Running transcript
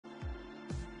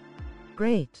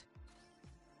Great.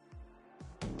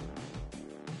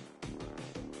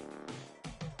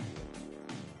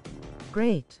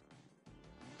 Great.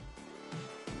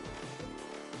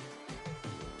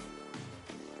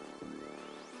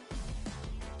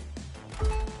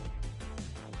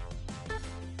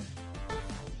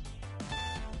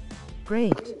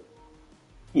 Great.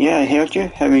 Yeah, I heard you.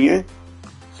 How are you?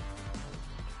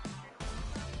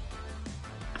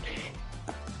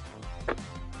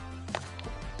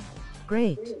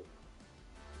 Great.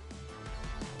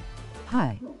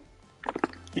 Hi.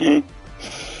 Yeah.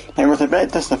 I was a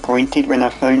bit disappointed when I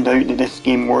found out that this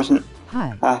game wasn't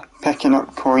Hi. a picking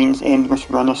up coins, endless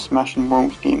runner smashing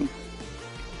walls game.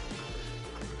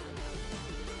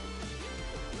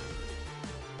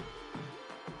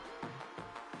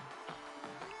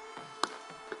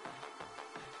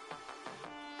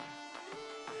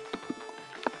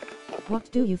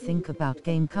 What do you think about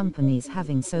game companies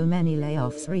having so many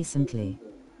layoffs recently?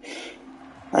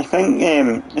 I think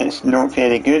it's not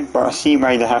very good, but I see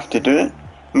why they have to do it.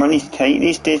 Money's tight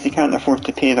these days, they can't afford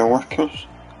to pay their workers.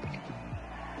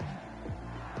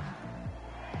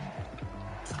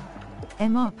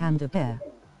 MR Panda Bear.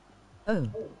 Oh.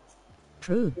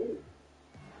 True.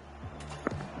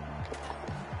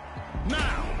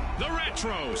 Now, the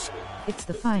Retros. It's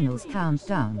the finals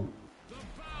countdown. The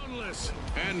Boundless.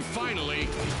 And finally,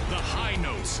 the High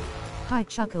Notes. Hi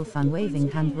Chuckle Fun waving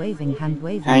hand waving hand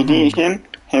waving Hi hand. Jim,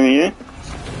 how are you?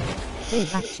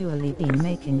 They've actually been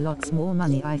making lots more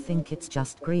money. I think it's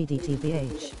just greedy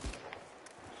TBH.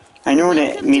 I know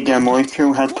that Media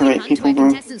Molecule had to let people go.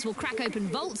 Contestants will crack open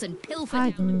vaults and pilfer Hi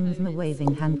down the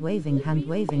waving hand waving hand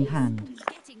waving hand.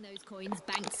 getting those coins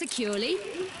banked securely.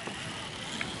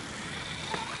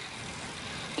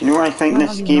 Do you know what I think Why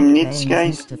this are you game not needs, playing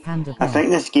as guys? Mr. Panda I Bear? think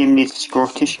this game needs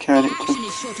Scottish characters. Action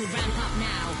is sure to ramp up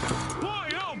now. Boy,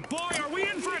 oh boy, are we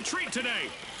in for a treat today.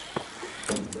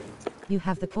 You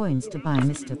have the coins to buy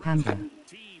Mr. Panda.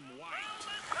 Team White.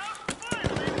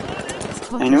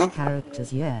 Scottish know.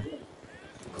 characters, yeah.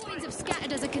 Coins have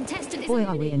scattered as a contestant is Boy,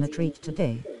 are we in a treat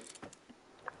today.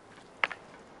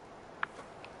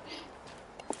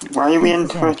 Why are we in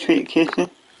for a treat, Casey?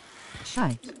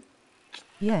 Shite.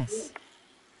 Yes.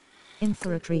 In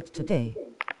for a treat today.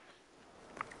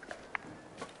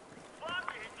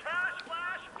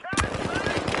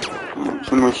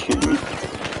 Someone's shooting me.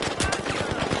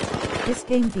 This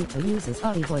game beta uses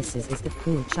RE voices is the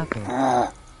cool Chuckle.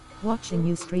 Ah, Watching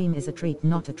you stream is a treat,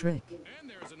 not a trick. And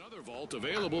there's another vault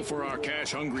available for our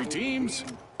cash-hungry teams.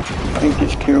 I think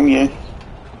it's cool, yeah.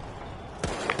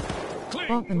 Cling,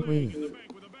 Bob and cling, weave. in the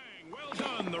bank with a bang. Well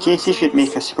done, the Casey should Retros.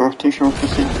 make a Scottish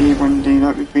opposite day one day,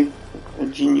 that would be a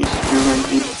genius cool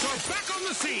idea. Notes are back on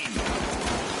the scene.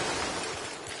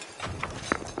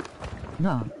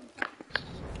 No.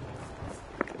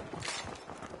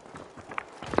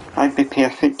 I'd be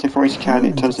perfect to voice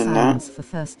characters in Silence that. for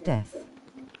first death.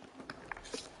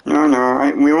 No,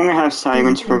 we only have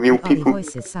silence for real RE people.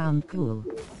 voices sound cool.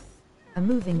 A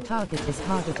moving target is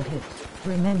harder to hit.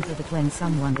 Remember that when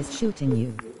someone is shooting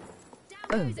you.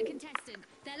 down goes a contestant.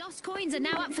 Their lost coins are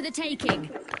now up for the taking.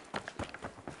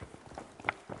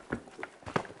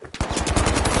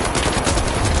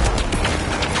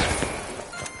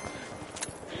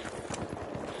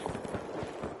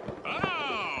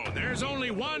 Oh, there's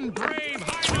only one brave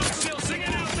high note still singing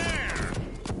out there.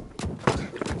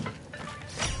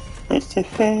 It's the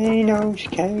finals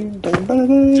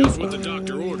countdown. Just what the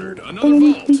doctor ordered. Another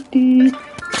vault.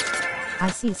 I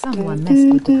see someone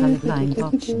messed with the colorblind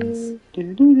options.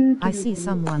 I see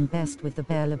someone best with the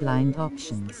colorblind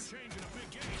options.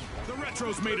 The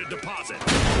Retros made a deposit.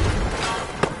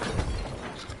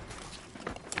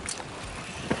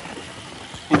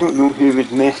 I don't know who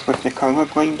would mess with the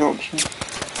colourblind option.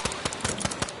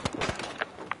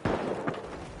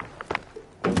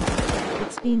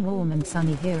 It's been warm and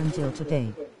sunny here until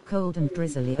today. Cold and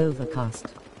drizzly overcast.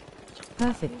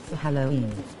 Perfect for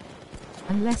Halloween.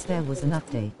 Unless there was an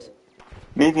update.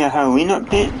 Maybe a Halloween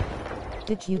update?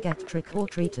 Did you get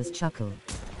trick-or-treaters Chuckle?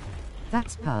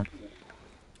 That's pub.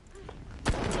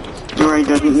 No, I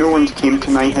didn't. No one's came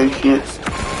to my house yet.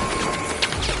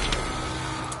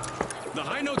 The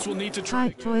high notes will need to Hi try.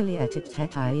 toilet it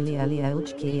tet ili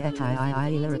elchki et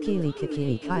I rakili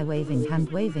kiki kai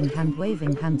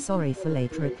waving hand sorry for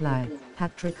late reply.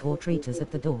 Had trick-or-treaters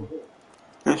at the door.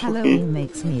 That's okay. Halloween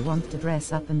makes me want to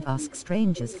dress up and ask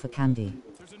strangers for candy.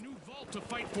 There's a new vault to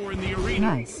fight for in the arena.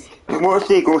 Nice. But what if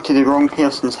they go to the wrong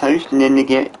person's house and then they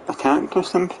get attacked or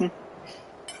something?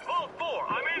 Vault 4,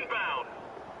 I'm inbound.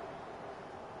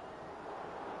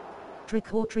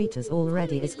 Trick-or-treaters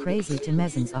already is crazy to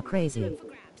Mezans are crazy.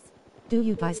 Do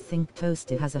you guys think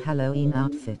Toasty has a Halloween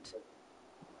outfit?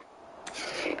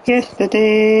 Yesterday.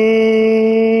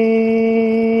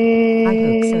 I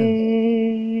hope so.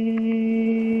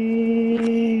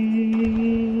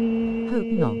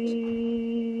 Hope not.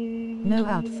 No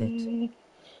outfit.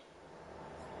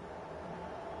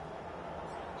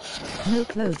 No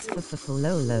clothes for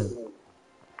Lolo.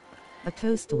 A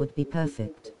toaster would be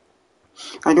perfect.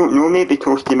 I don't know, maybe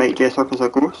Toasty might dress up as a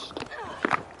ghost.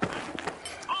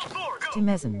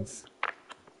 Timezans.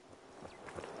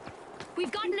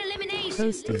 We've got an elimination.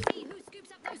 Toasty. Let's see who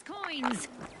scoops up those coins.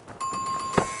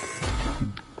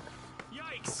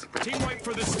 Yikes! Team wipe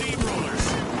for the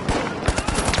Steamrollers.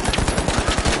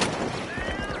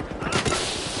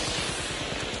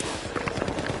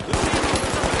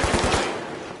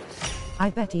 I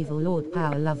bet Evil Lord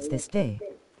Power loves this day.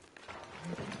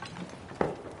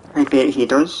 I bet he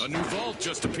does. A new vault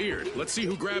just appeared. Let's see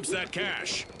who grabs that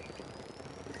cash.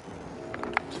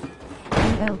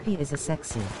 LP is a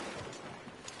sexy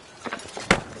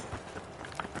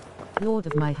Lord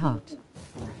of my heart.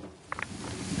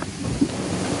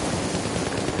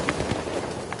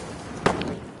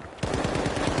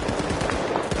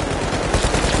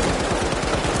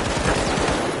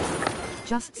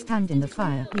 Just stand in the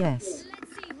fire, yes.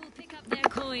 Let's see who'll pick up their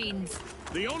coins.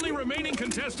 The only remaining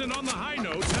contestant on the high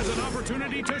notes has an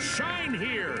opportunity to shine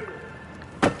here.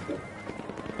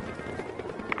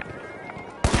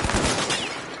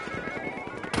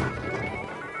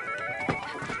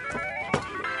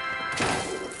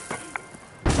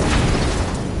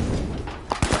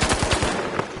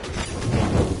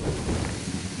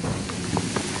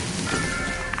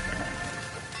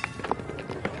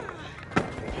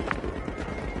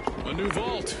 A new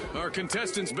vault. Our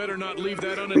contestants better not leave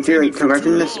that Would you like unattended to for live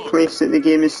too in this long. place that the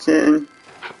game is set in?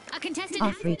 A contestant Are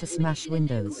has free to smash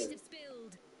windows. coins have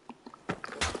spilled.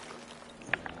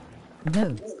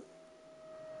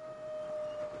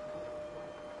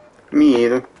 No. Me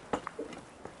either.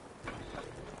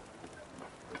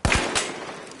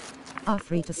 Are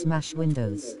free to smash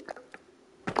windows.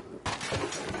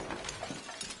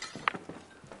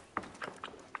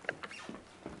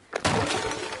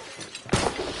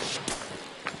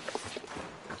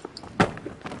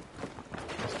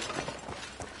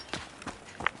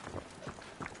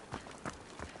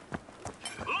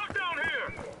 Look down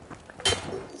here.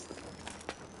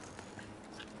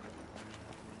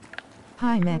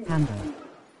 Hi, Mayor Panda.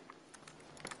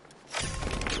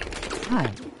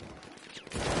 Hi.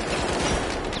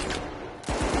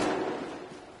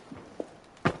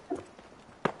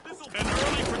 An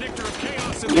early predictor of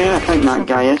chaos in Yeah, I think that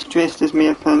guy is dressed as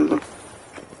Mayor Panda.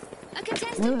 A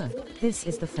contestant. Whoa, this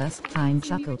is the first time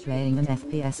Chuckle playing an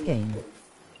FPS game.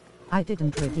 I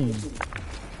didn't redeem.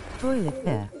 Toilet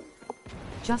bear.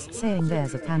 Just saying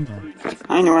there's a panda.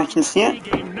 I know, I can see the it.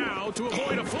 game now to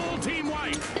avoid a full team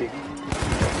wipe.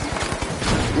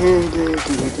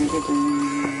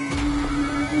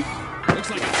 Looks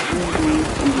like a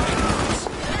team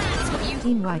wipe.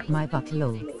 Team wipe my butt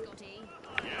lol.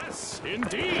 Yes,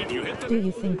 indeed. You hit the Do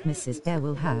you think Mrs. Bear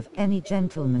will have any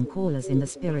gentleman callers in the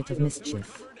spirit of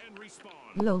mischief? and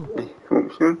respawn. Lol.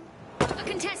 Hope so. A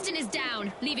contestant is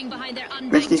down, leaving behind their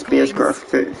unbanked Mrs. Bear's got a coins.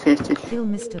 foot fetish. Kill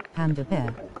Mr. Panda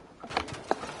Bear.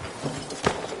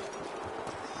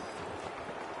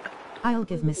 I'll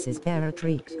give Mrs. Bear a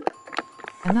treat.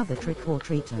 Another trick or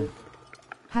treater.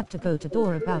 Had to go to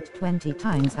door about 20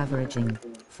 times averaging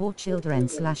 4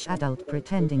 children/adult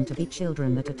pretending to be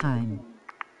children at a time.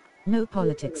 No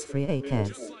politics free AKs.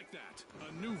 Just like that,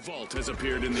 a new vault has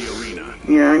appeared in the arena.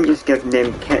 Yeah, I'm just giving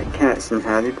them Kit Kats and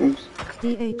Haribos.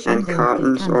 DH And won't give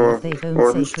cartons candy of if they don't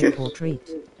orange say trick juice. or treat.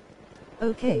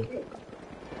 Okay.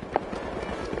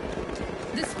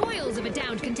 The spoils of a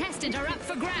downed contestant are up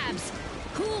for grabs.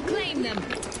 Who'll claim them?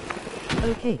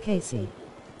 Okay, Casey.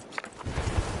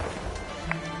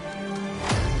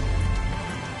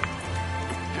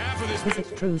 Half of this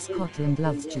Is it true Scotland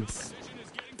loves juice?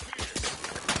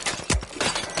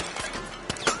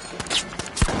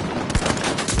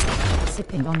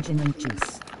 Sipping on gin and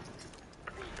juice.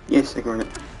 Yes, I got it.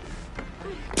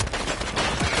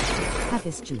 Have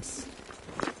this juice.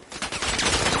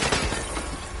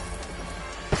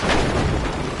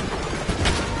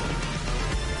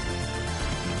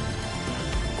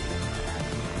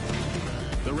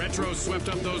 The retro swept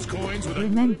up those coins with a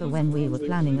Remember when we were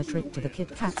planning a trip to the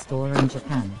Kit Kat store in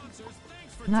Japan?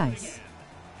 Nice.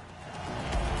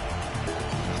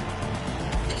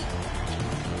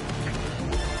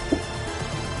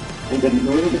 I didn't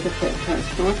know there was a Kit Kat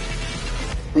store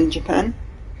in Japan.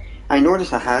 I know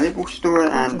there's a Haribo store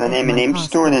and an M&M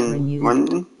store in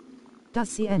London. Does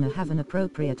Sienna have an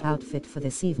appropriate outfit for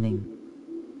this evening?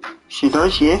 She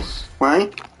does, yes. Why?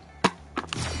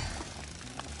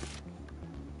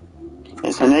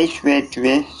 It's a nice red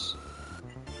dress.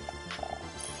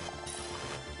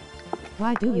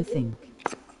 Why do you think?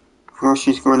 Well,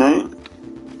 she's going out.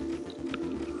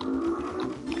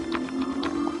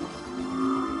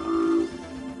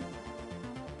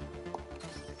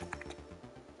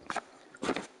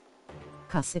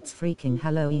 Cuss, it's freaking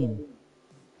Halloween.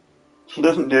 She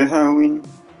doesn't do Halloween.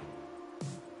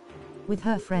 With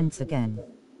her friends again.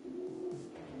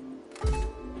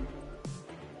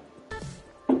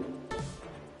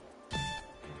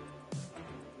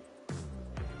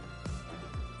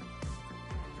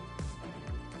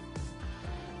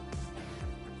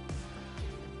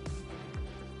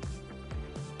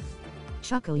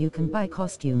 Chuckle, you can buy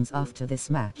costumes after this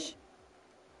match.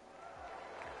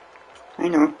 I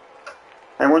know.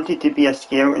 I wanted to be a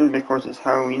skeleton because it's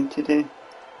Halloween today.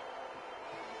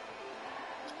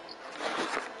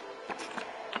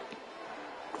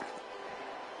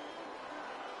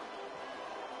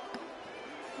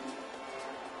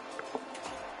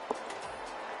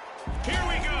 Here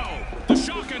we go! The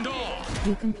shock and awe!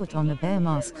 You can put on a bear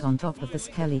mask on top of the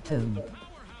skeleton.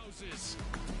 Powerhouses.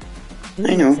 Do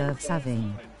I you know. deserve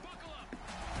saving?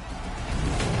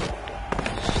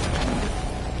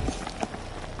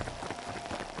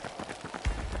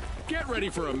 Get ready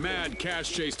for a mad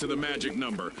cash chase to the magic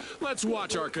number. Let's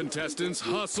watch our contestants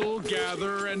hustle,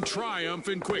 gather, and triumph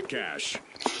in quick cash.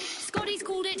 Scotty's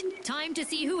called it. Time to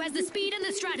see who has the speed and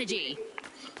the strategy.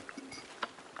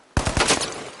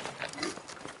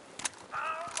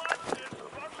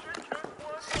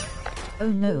 Oh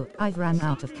no, I've ran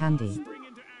out of candy. Spring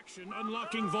into action,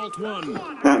 unlocking Vault 1.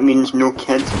 That means no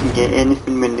kids can get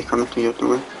anything when they come to your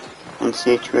door and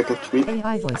say trick or treat.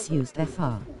 AI voice used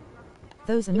FR.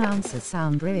 Those announcers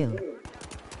sound real.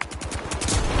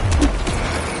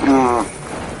 Oh,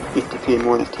 need to pay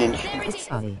more attention. There it It's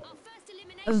is. I. Our first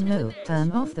elimination Oh no, of the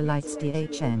turn off the lights,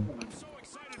 DHN. So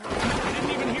excited right now, I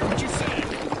didn't even hear what you said.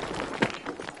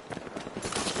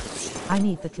 I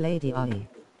need that lady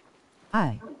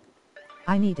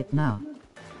I need it now.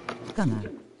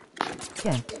 Gonna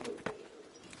get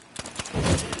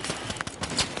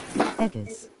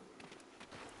eggs.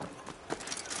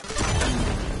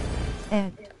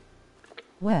 Egg.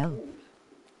 Well.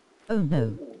 Oh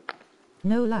no.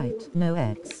 No light, no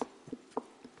eggs.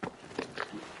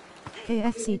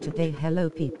 KFC today, hello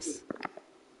peeps.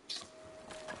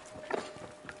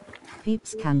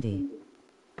 Peeps candy.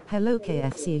 Hello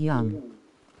KFC yum.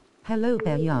 Hello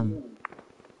bear yum.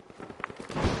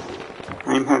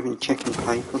 I'm having chicken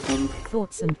pie for him.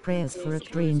 Thoughts and prayers for a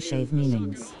green shave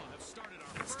meanings.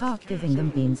 Start giving them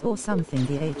beans or something,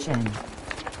 DHN.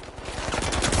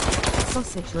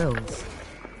 Sausage rolls.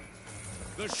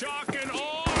 The shock and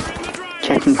awe are in the driving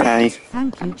Chicken pie.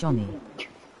 Thank you, Johnny.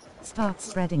 Start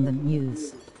spreading the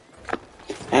news.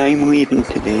 I'm leaving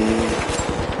today.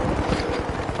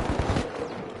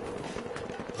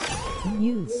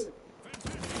 News.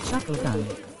 Chuckle gun.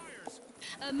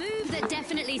 A move that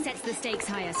definitely sets the stakes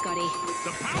higher, Scotty. The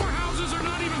powerhouses are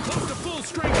not even close to full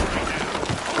strength right now.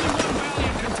 Only one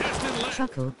valiant contestant left.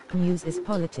 Chuckle, news is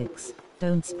politics.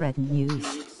 Don't spread news.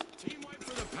 Team wipe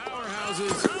for the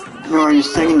powerhouses. No, I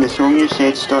was singing the song you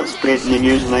said, start spreading the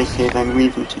news, and I said I'm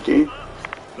leaving today.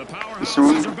 The So-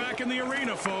 powerhouses are back in the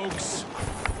arena, folks.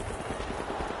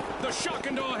 The shock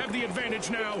and awe have the advantage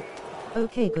now.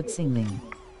 Okay, good singing.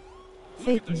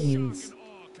 Fake news. Shock and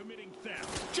awe committing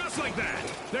theft. Just like that.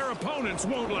 Their opponents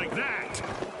won't like that.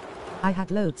 I had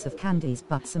loads of candies,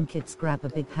 but some kids grab a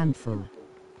big handful.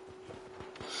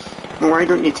 Well, why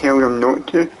don't you tell them not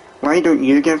to? Why don't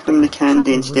you give them the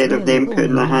candy Chuckle was instead of really them born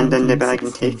putting their in hand in the bag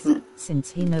and 1960s, taking it?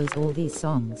 Since he knows all these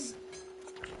songs.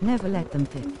 Never let them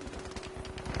pick.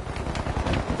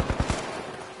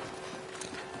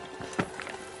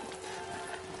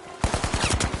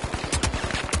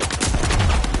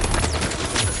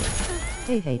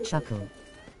 Hey Chuckle.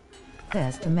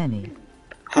 There's too many.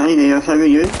 Hi there, how are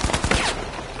you?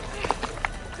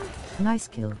 Nice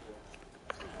kill.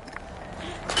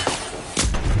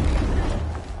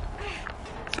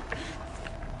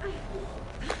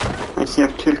 I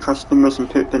served 2 customers and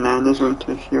put bananas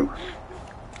onto a shelf.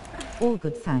 All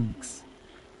good, thanks.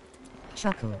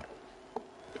 Chuckle.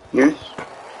 Yes?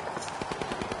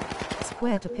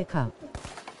 Square to pick up.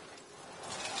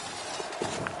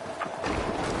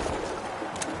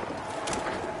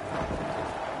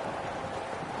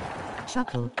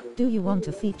 Chuckle, do you want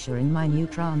a feature in my new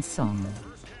trance song?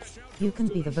 You can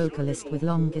be the vocalist with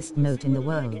longest note in the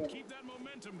world. Keep that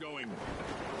momentum going.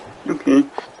 Okay.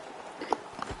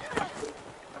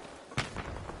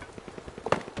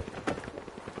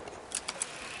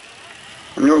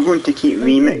 I'm not going to keep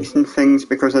remixing things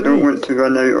because I don't want to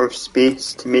run out of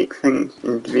space to make things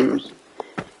in Dreams.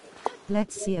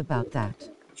 Let's see about that.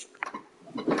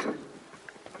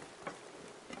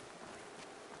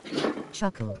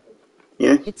 Chuckle.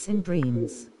 Yeah? It's in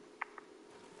Dreams.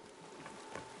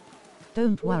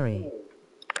 Don't worry.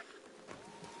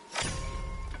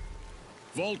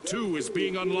 Vault 2 is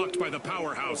being unlocked by the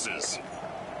powerhouses.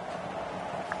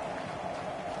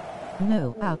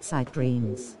 No outside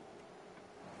Dreams.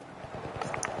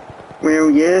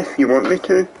 Well, yeah, if you want me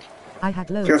to. I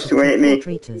had loads Just of let me-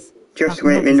 treaters. Just but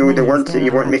let not me as know the many as words that there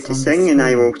you want are me ads to on the sing, and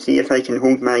I screen. will see if I can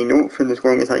hold my note for as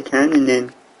long as I can, and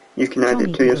then you can add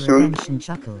Johnny it to your the song. Redemption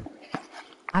Chuckle.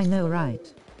 I know,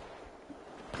 right?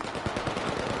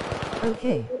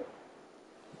 Okay.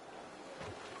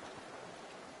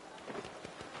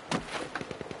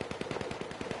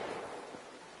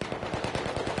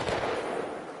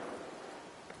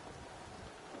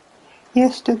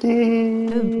 Yesterday.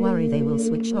 Don't worry, they will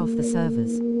switch off the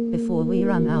servers before we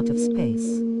run out of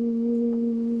space.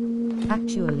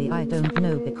 Actually, I don't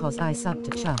know because I subbed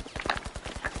to Chuck.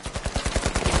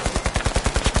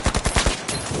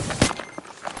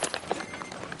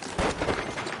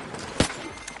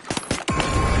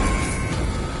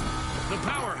 The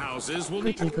powerhouses will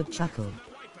Pretty good Chuckle.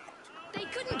 They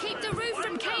couldn't keep the roof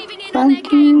from caving in on their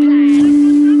game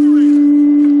plan.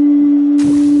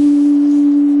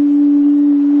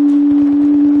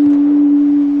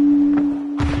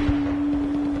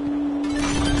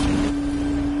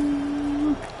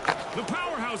 The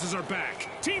powerhouses are back.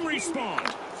 Team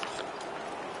respawned.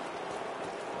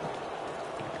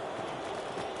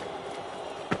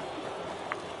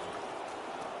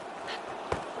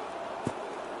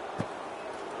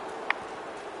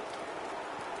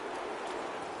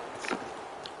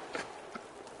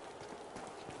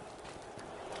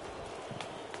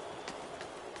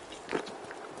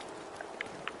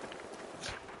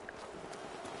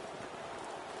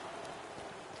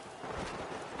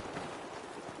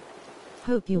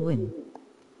 Hope you win.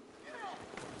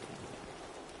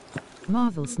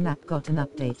 Marvel Snap got an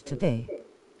update today.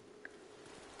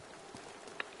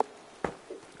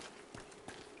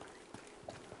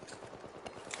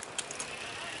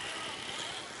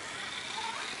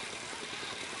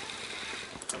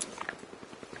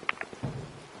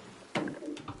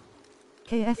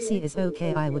 KFC is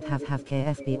okay, I would have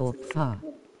KFB or PFA.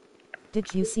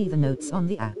 Did you see the notes on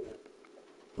the app?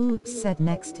 Oops, said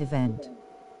next event.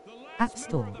 App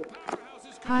Store.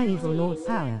 Hi Evil Lord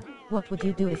Power, what would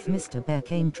you do if Mr. Bear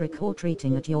came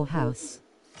trick-or-treating at your house?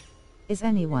 Is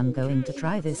anyone going to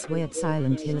try this weird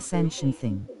Silent Hill Ascension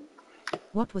thing?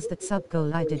 What was that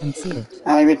sub-goal? I didn't see it.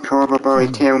 I would probably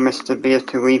tell Mr. Bear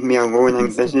to leave me alone, I'm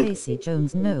Mr. busy. Casey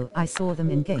Jones, no, I saw them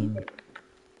in game.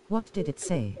 What did it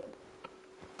say?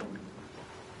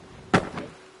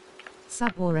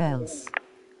 Sub or else.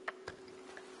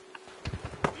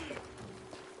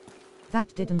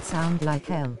 That didn't sound like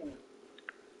help.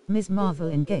 Ms. Marvel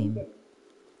in game.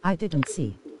 I didn't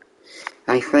see.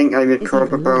 I think I would Is Evil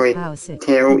probably Lord Power sick?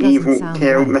 tell It doesn't sound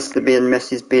right. Mr. Bear and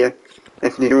Mrs. Bear,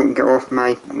 if they don't get off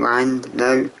my land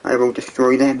now, I will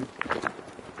destroy them.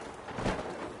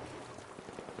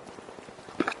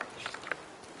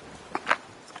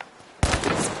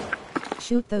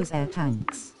 Shoot those air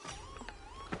tanks.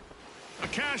 A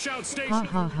cash out station. Ha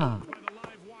ha ha.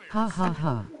 Ha ha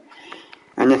ha.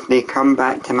 And if they come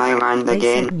back to my land They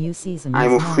said again, new season I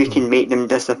is will Marvel. freaking make them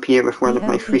disappear with one of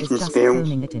my ELP is freaking just spells.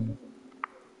 phoning it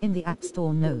in the App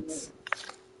Store notes.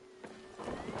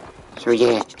 So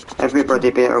yeah,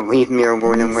 everybody better leave me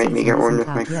alone and let me get on with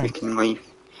my Isn't out yet. freaking life.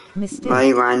 Mistake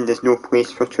My land is no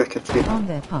place for trick-or-treat. on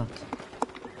their part.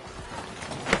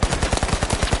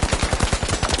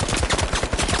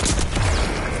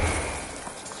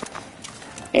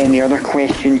 Any other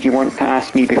questions you want to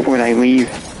ask me before I leave?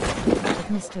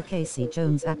 Mr. Casey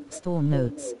Jones App Store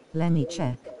notes, let me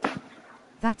check.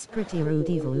 That's pretty rude,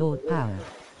 Evil Lord Power.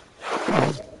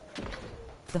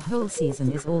 The whole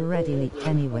season is already leaked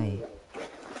anyway.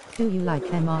 Do you like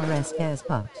MRS Bear's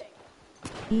butt?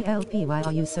 ELP, why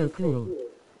are you so cool?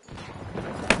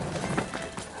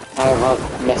 I love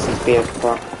Mrs. Bear's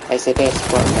butt. It's the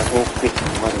best butt in the whole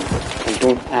freaking world. And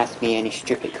don't ask me any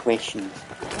stupid questions.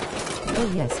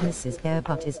 Oh yes, Mrs. Bear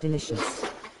butt is delicious.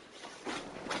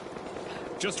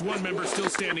 Just one member still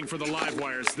standing for the live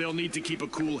wires. They'll need to keep a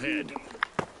cool head.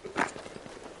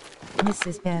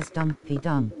 Mrs. Bear's dumpy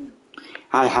dump.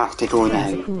 I have to go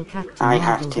There's a now. cool Captain I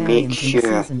have Marvel to variant make in the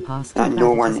sure season pass that too no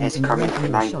bad it one isn't is in the coming to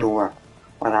regular my shop. door,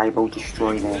 or I will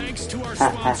destroy them. Thanks to our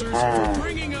sponsors for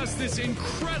bringing us this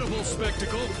incredible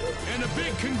spectacle, and a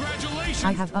big congratulations.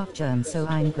 I have Archer, so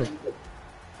I'm good.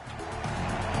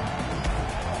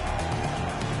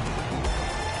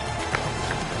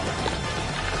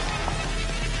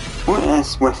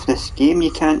 is with this game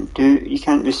you can't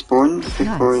respawn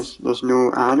because there's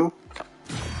no arrow.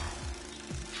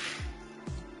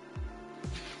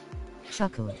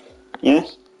 Chuckle.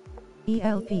 Yes?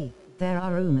 ELP, there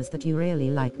are rumors that you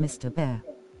really like Mr. Bear.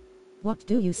 What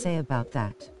do you say about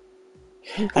that?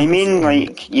 I mean,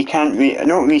 like, you can't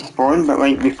not respawn, but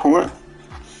like report.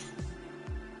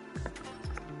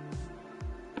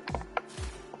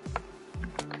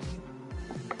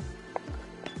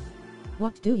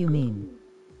 What do you mean?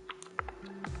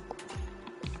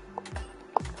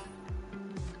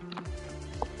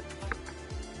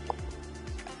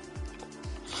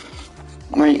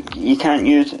 Like, you can't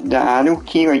use the arrow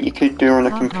key like you could do on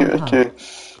a computer to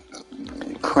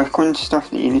click on stuff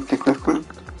that you need to click on.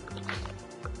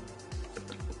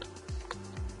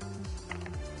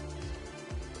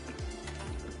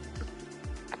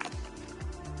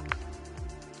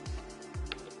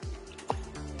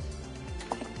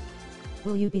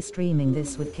 Will you be streaming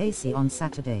this with Casey on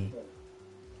Saturday?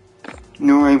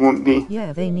 No, I won't be.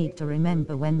 Yeah, they need to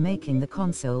remember when making the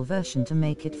console version to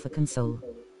make it for console.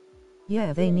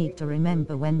 Yeah, they need to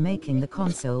remember when making the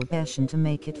console version to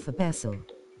make it for Bersel.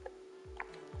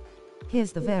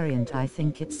 Here's the variant. I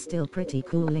think it's still pretty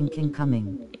cool. Link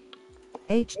incoming.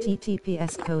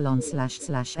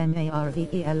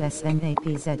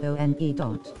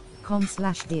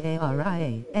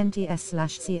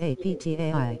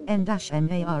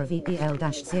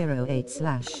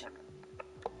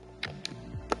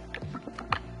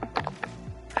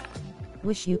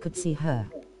 Wish you could see her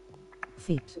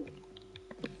feet.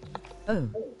 Oh.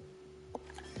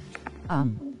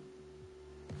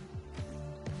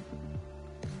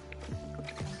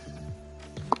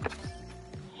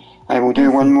 I will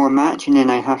do one more match and then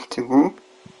I have to go.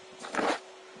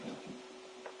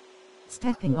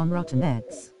 Stepping on rotten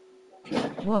eggs.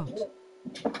 What?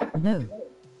 No.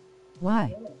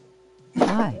 Why?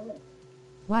 Why?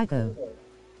 Why go?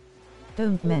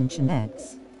 Don't mention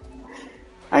eggs.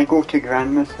 I go to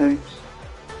Grandma's house.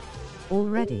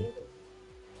 Already?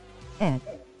 Egg.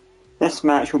 This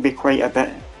match will be quite a bit,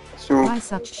 so Why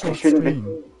such I short shouldn't stream?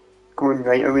 be going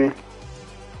right away.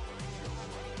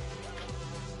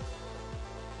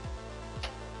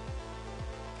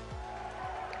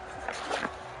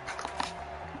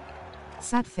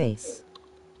 Sad face.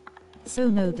 So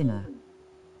no dinner.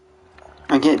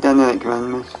 I get dinner at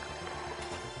Grandma's.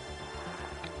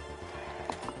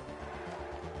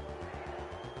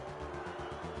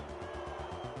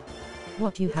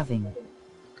 What you having?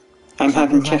 I'm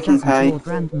having Why chicken doesn't pie. your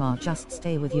grandma just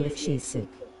stay with you if she's sick?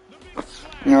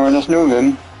 No, there's no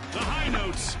room. The high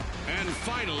notes, and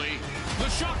finally, the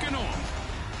shock and awe.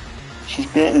 She's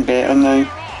getting better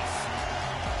now.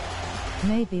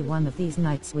 Maybe one of these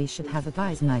nights we should have a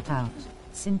guys' night out,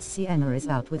 since Sienna is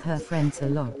out with her friends a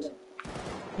lot.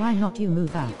 Why not you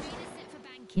move out?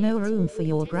 No room for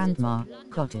your grandma,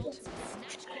 got it.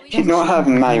 She's not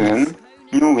having my room.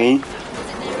 No way.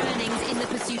 Their earnings in the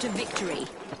pursuit of victory.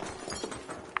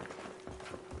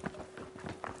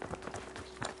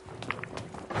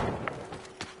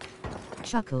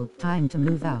 Chuckle, time to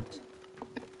move out.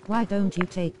 Why don't you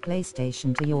take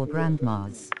PlayStation to your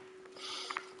grandma's?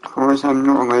 Cause I'm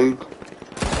not allowed.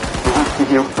 I have to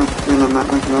help her when I'm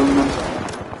at my Grandma's.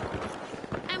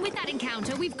 And with that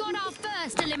encounter, we've got our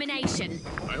first elimination.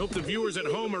 I hope the viewers at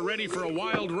home are ready for a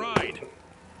wild ride.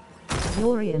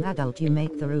 You're an adult, you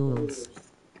make the rules.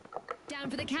 Down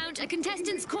for the count, a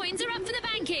contestant's coins are up for the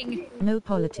banking. No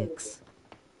politics.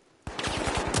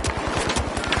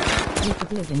 You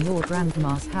could live in your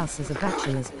grandma's house as a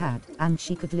bachelor's pad, and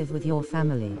she could live with your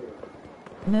family.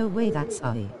 No way, that's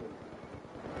I.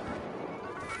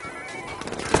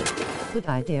 Good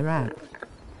idea, Rag.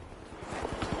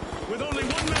 With only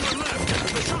one member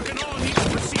left, the shock and awe need to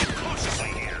proceed cautiously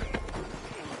here.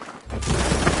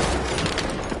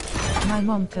 My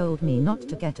mom told me not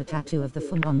to get a tattoo of the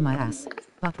fun on my ass,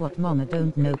 but what mama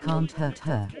don't know can't hurt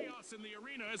her. Chaos in the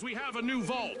arena as we have a new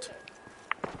vault.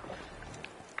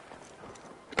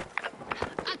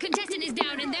 A contestant is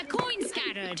down and their coins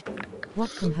scattered.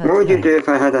 What can hurt What would you her? do if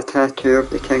I had a tattoo of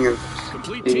the King of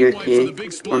Complete the team wipe for the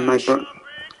big UK on my splash. butt?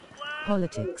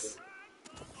 Politics.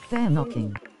 They're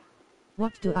knocking.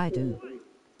 What do I do?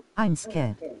 I'm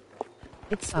scared.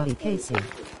 It's Ollie Casey.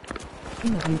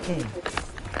 King of UK.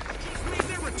 Made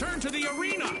their return to the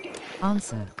arena.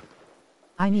 Answer.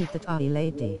 I need that Ollie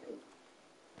lady.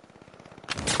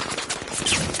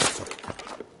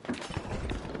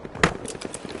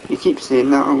 You keep saying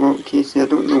that a lot, Casey. I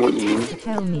don't know what you mean. To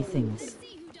tell me things.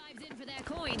 See who dives in for their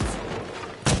coins.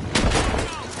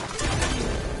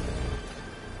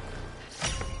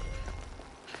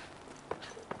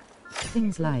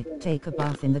 Things like take a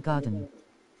bath in the garden.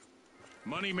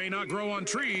 Money may not grow on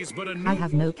trees, but a new I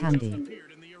have no vault just candy.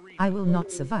 appeared in the arena. I will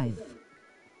not survive.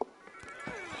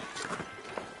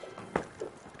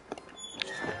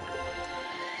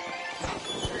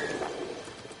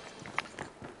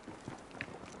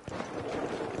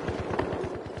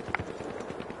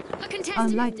 A contestant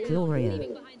Unlike is down, Gloria.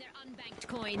 leaving behind their unbanked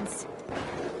coins.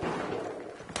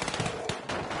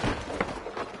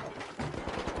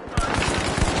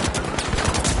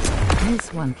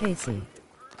 Miss one Casey.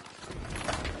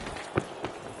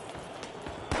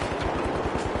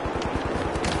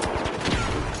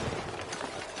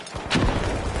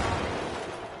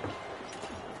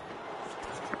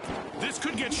 This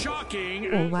could get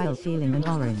shocking. All while feeling an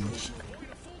orange. Avoid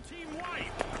a full team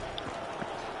wipe.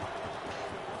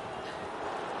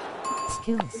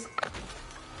 Skills.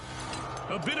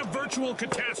 A bit of virtual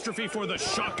catastrophe for the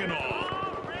shock and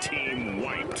awe. Team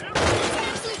wiped.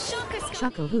 Absolute shocker, Scott.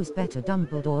 Chuckle, who's better,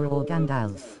 Dumbledore or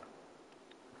Gandalf?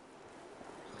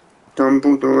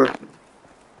 Dumbledore.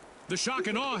 The shock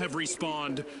and awe have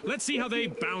respawned. Let's see how they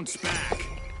bounce back.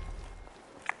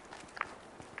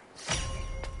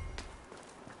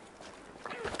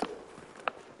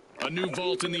 A new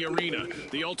vault in the arena.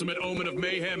 The ultimate omen of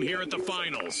mayhem here at the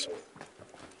finals.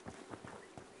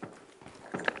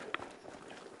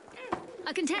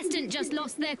 A contestant just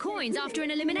lost their coins after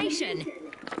an elimination.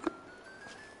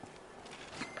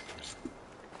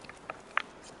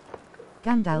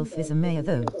 Gandalf is a mayor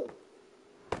though.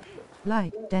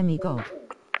 Like demigod.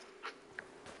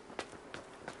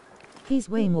 He's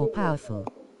way more powerful.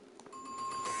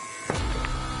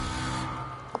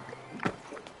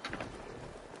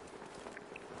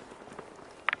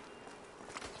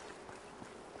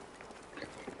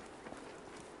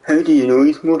 How do you know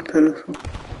he's more powerful?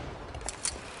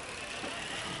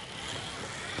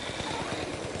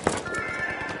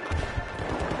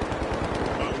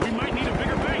 We might need a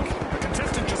bigger bank. A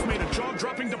contestant just made a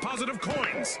jaw-dropping deposit of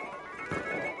coins.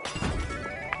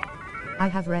 I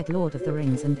have read Lord of the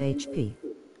Rings and HP.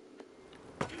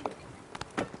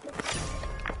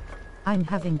 I'm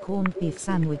having corned beef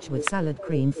sandwich with salad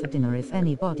cream for dinner if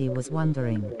anybody was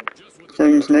wondering.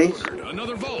 Sounds nice.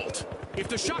 Another vault. If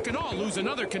the shock and awe lose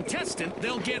another contestant,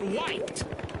 they'll get wiped.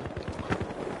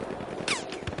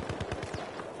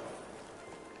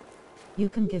 You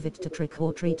can give it to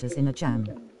trick-or-treaters in a jam.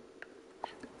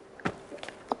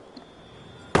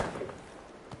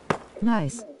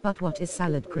 Nice, but what is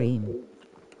salad cream?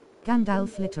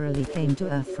 Gandalf literally came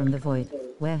to Earth from the void,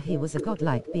 where he was a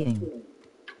godlike being.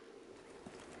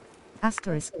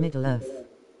 Asterisk Middle-earth.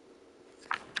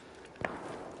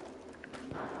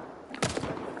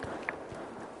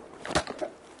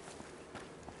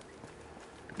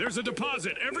 There's a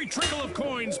deposit. Every trickle of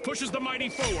coins pushes the mighty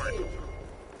forward.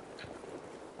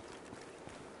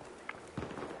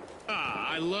 Ah,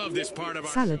 I love this part of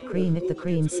our Salad cream, it the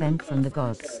cream sent from the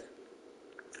gods.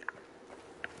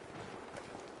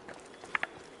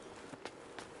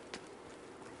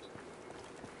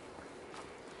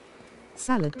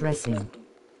 Salad dressing.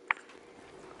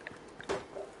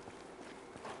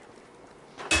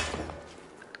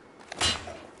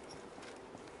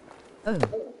 Oh.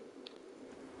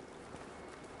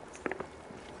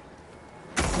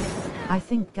 I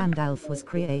think Gandalf was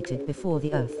created before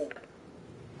the Earth.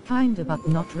 Kinda, but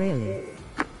not really.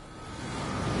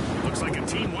 Looks like a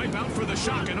team wipeout for the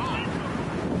shock and awe.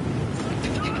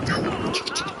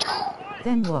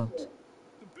 Then what? The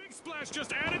big splash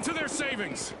just added to their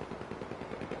savings.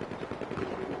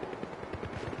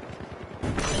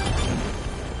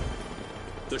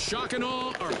 The shock and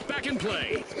awe are back in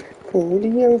play.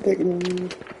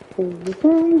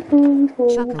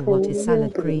 Chuckle, what is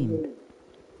salad cream?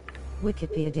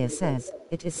 Wikipedia says,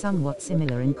 it is somewhat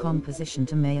similar in composition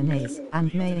to mayonnaise,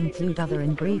 and may include other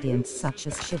ingredients such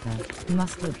as sugar,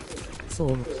 mustard,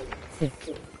 salt,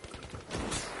 thick.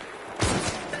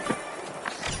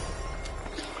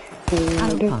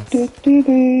 I'll pass. A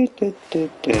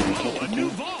new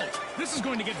vault. This is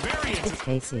going to get very It's interesting.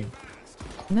 Casey.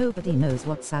 Nobody knows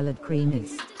what salad cream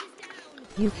is.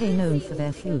 UK known for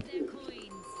their food. Their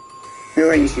coins. Who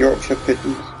likes Yorkshire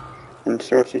puddings and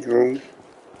sausage rolls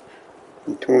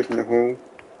and toad in the hole?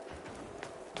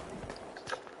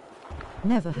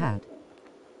 Never had.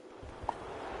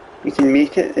 You can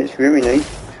make it, it's really nice.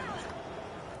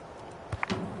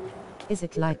 Is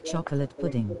it like chocolate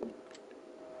pudding?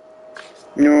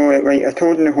 No, like a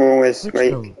toad in the hole is Which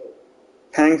like hole?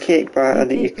 pancake batter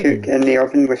that you cook in the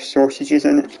oven with sausages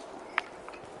in it.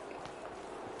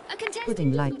 A contestant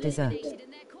Pudding like was dessert. eliminated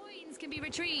and their coins can be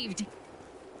retrieved.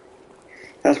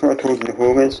 That's what a toad in the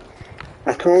hole is.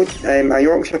 I told a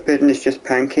Yorkshire pudding is just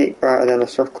pancake batter in a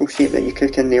circle shape that you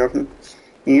cook in the oven.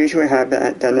 You usually have it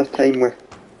at dinner time with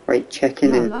white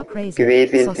chicken Y'all and are crazy.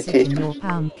 gravy and Sausage in your potatoes.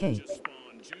 pound cake.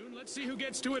 Let's see who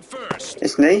gets to it first.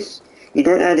 It's nice. You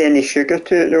don't add any sugar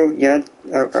to it though, you add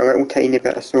a little tiny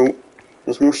bit of salt.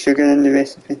 There's no sugar in the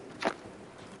recipe.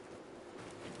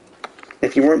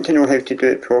 If you want to know how to do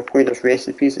it properly, there's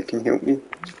recipes that can help you.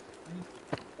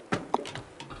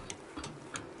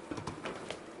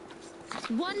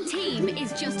 One team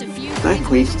is just a few. That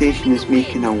PlayStation is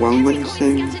making a whirlwind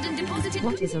sound.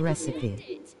 What is a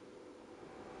recipe?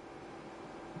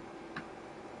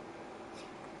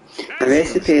 A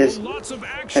recipe is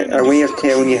a way of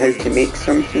telling you how to make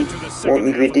something, what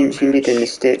ingredients you need and the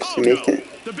steps to make it.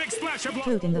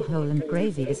 Toad in the hole and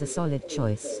gravy is a solid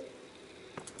choice.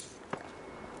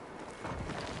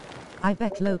 I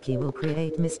bet Loki will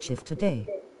create mischief today.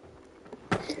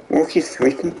 Loki's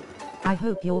sleeping. I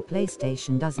hope your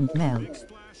PlayStation doesn't melt.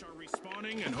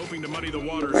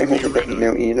 I hope it doesn't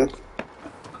melt either.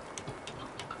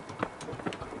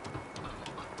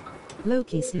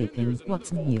 Loki sleeping,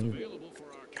 what's new?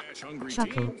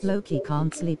 Chuckle, Loki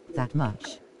can't sleep that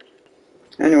much.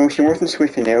 I know, she wasn't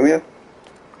sleeping earlier.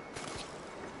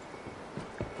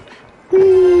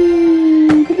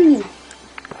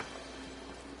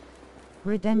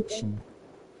 Redemption.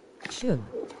 Sure.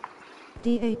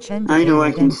 DHN. I know,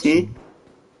 I can see.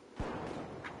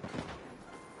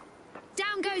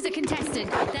 Down goes a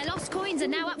contestant. Their lost coins are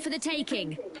now up for the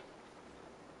taking.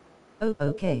 Oh,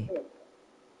 okay.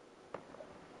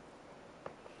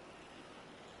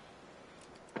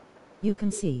 You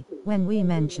can see, when we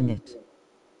mention it.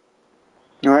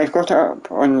 No, I've got it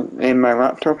up on my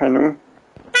laptop, I know.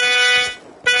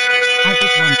 I did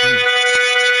want to.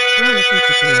 Quality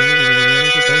to say a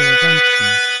redemption.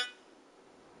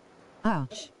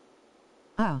 Ouch.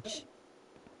 Ouch.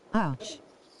 Ouch.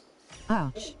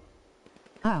 Ouch.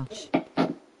 Ouch.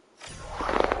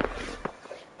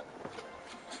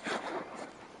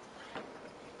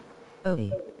 Oh.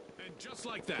 And just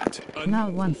like that, Now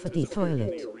one for the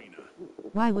toilet.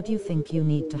 Why would you think you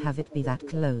need to have it be that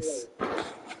close?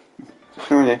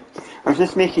 Sorry. I was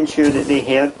just making sure that they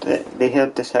heard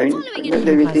the sound that they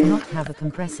You were guys doing. not have a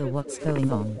compressor, what's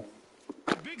going on?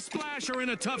 Big Splash are in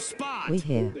a tough spot. We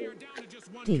hear. They are down to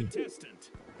just one D.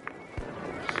 contestant.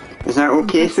 Is that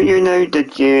okay for you now?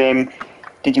 Did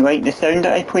you like the sound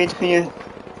that I played for you?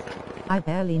 I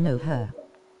barely know her.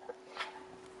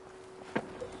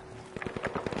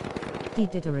 He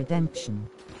did a redemption.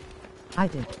 I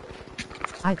did.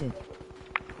 I did.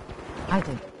 I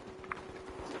did.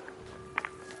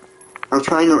 I'll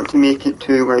try not to make it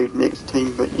too loud next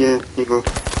time, but yeah, there you go.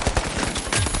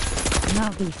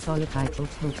 Now be solid title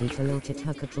tilty filotit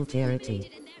huckatulterity.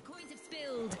 And their coins have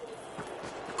spilled.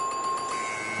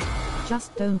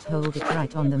 Just don't hold it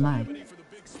right on the mic.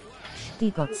 D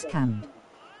got scammed.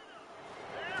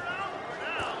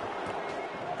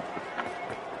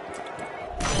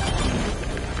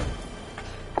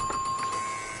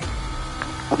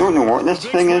 I don't know what this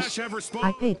thing is.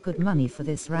 I paid good money for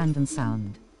this random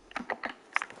sound.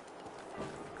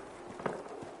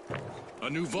 A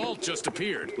new vault just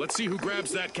appeared. Let's see who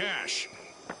grabs that cash.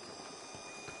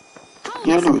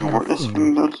 Yeah, I don't know what this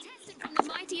thing does. Contestant from the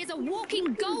mighty is a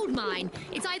walking gold mine.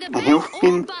 It's either A bet health or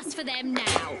bin? bust for them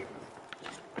now.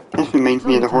 This reminds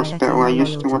me of the Told hospital I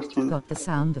used to loyalty work in. got the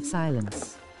sound of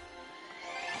silence.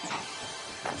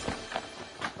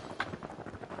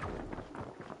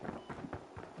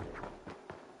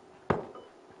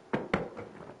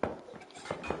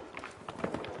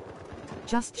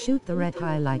 Just shoot the red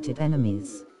highlighted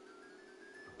enemies.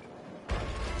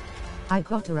 I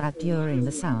got a rat during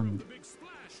the sound.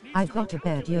 I got a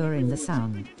bear during the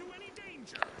sound.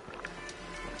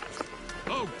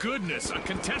 Oh goodness, a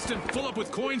contestant full up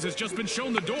with coins has just been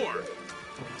shown the door.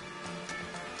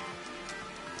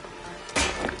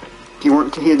 Do you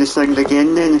want to hear the sound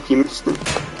again then, if you missed it?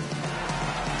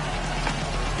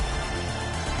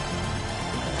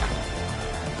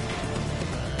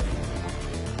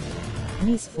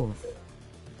 Knees forth.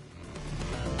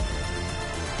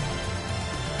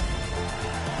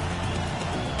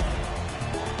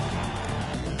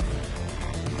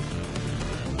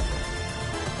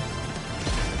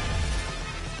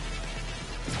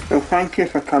 Well, thank you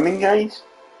for coming, guys.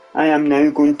 I am now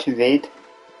going to raid.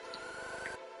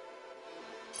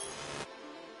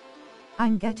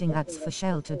 I'm getting ads for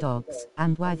shelter dogs,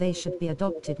 and why they should be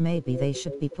adopted. Maybe they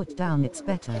should be put down. It's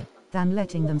better than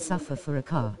letting them suffer for a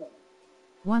car.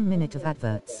 1 minute of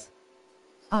adverts.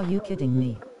 Are you kidding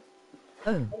me?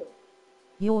 Oh.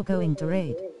 You're going to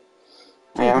raid?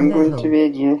 I am going to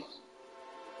raid, yes.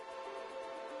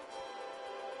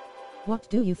 What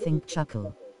do you think,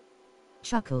 Chuckle?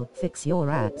 Chuckle, fix your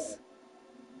ads.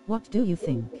 What do you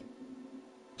think?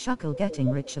 Chuckle getting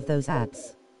rich of those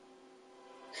ads.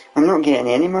 I'm not getting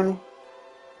any money.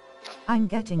 I'm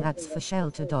getting ads for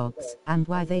shelter dogs, and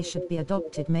why they should be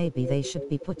adopted. Maybe they should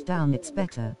be put down. It's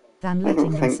better than I letting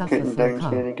don't them think suffer putting for a down's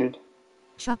car. very good.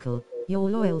 Chuckle, your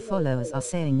loyal followers are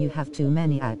saying you have too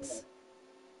many ads.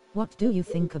 What do you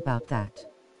think about that?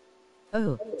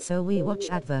 Oh, so we watch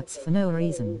adverts for no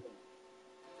reason.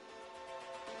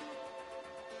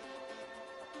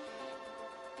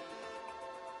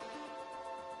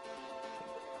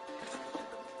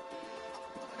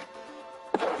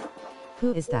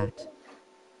 Who is that?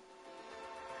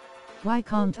 Why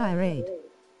can't I raid?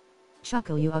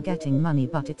 Chuckle, you are getting money,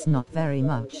 but it's not very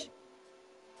much.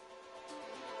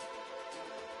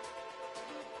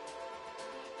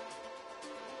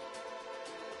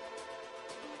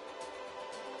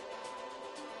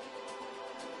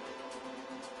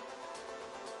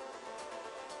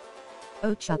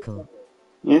 Oh, Chuckle.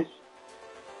 Yes?